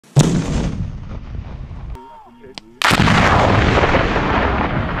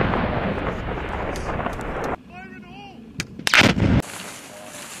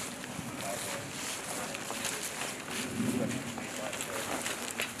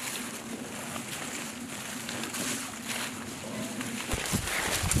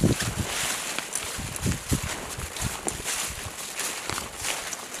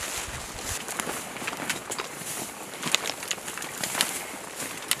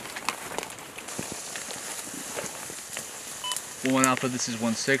1 Alpha, this is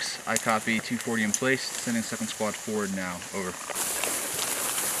 1-6. I copy 240 in place. Sending second squad forward now. Over.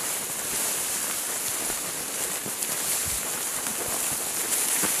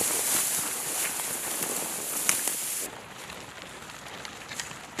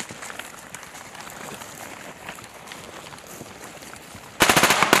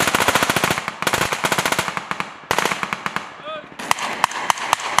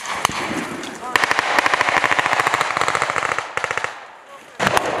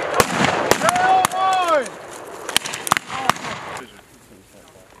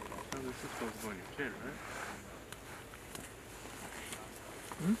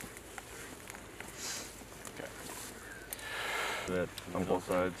 That on both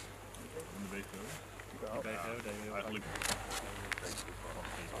sides.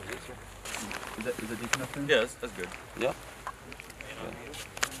 Is that deep enough then? Yeah, that's good. Yeah.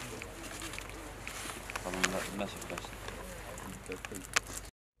 Massive best. It's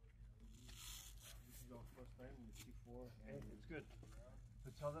good.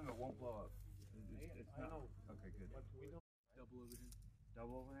 But tell them it won't blow up. It's not. Okay, good. Double overhead.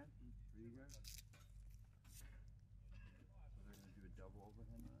 Double overhead? There you go. So they're going to do a double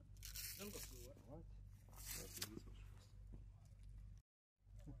overhead on that? What?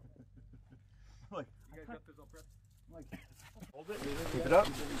 Like, you guys got this all prepped? Like, hold it, keep it up.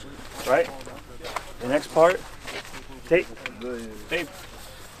 Right? The next part, tape. Tape.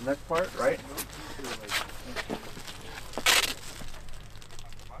 The next part, right?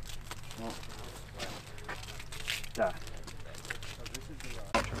 Yeah.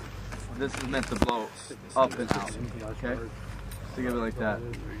 This is meant to blow up and out, okay? Think of it like that.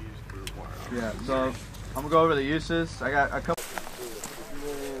 Yeah, so I'm gonna go over the uses. I got a couple.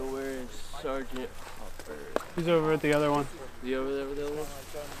 Where's Sergeant? He's over at the other one. Is he over there with the other one?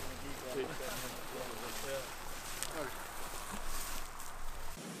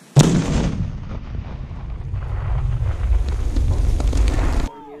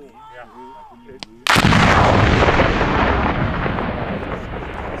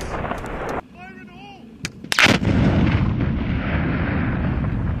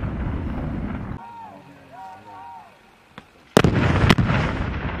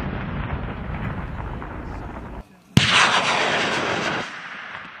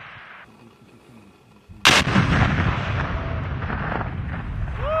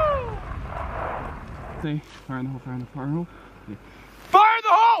 Fire in the hole, fire in the fire hole. Yeah. Fire in the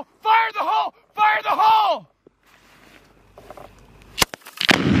hole! Fire in the hole! Fire in the hole!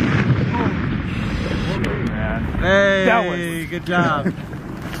 Hey, that was good job.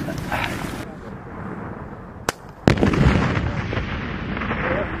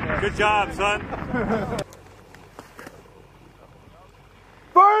 Good job, son.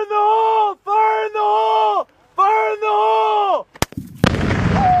 Fire in the hole! Fire in the hole! Fire in the hole!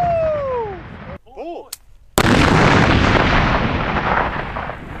 Woo! Oh.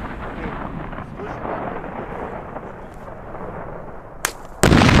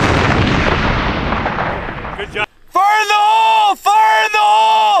 Good job. Fire in the hole! Fire in the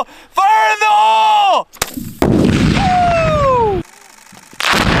hole! Fire in the hole! Woo!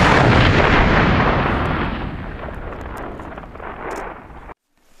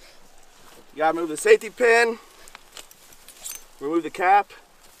 You gotta move the safety pin, remove the cap,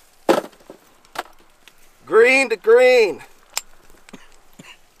 green to green.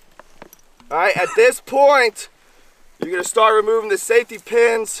 All right, at this point, you're gonna start removing the safety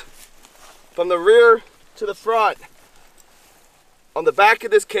pins from the rear to the front. On the back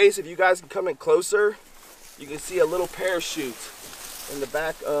of this case, if you guys can come in closer, you can see a little parachute in the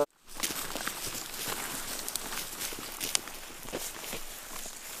back of.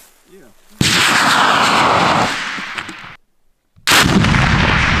 Yeah.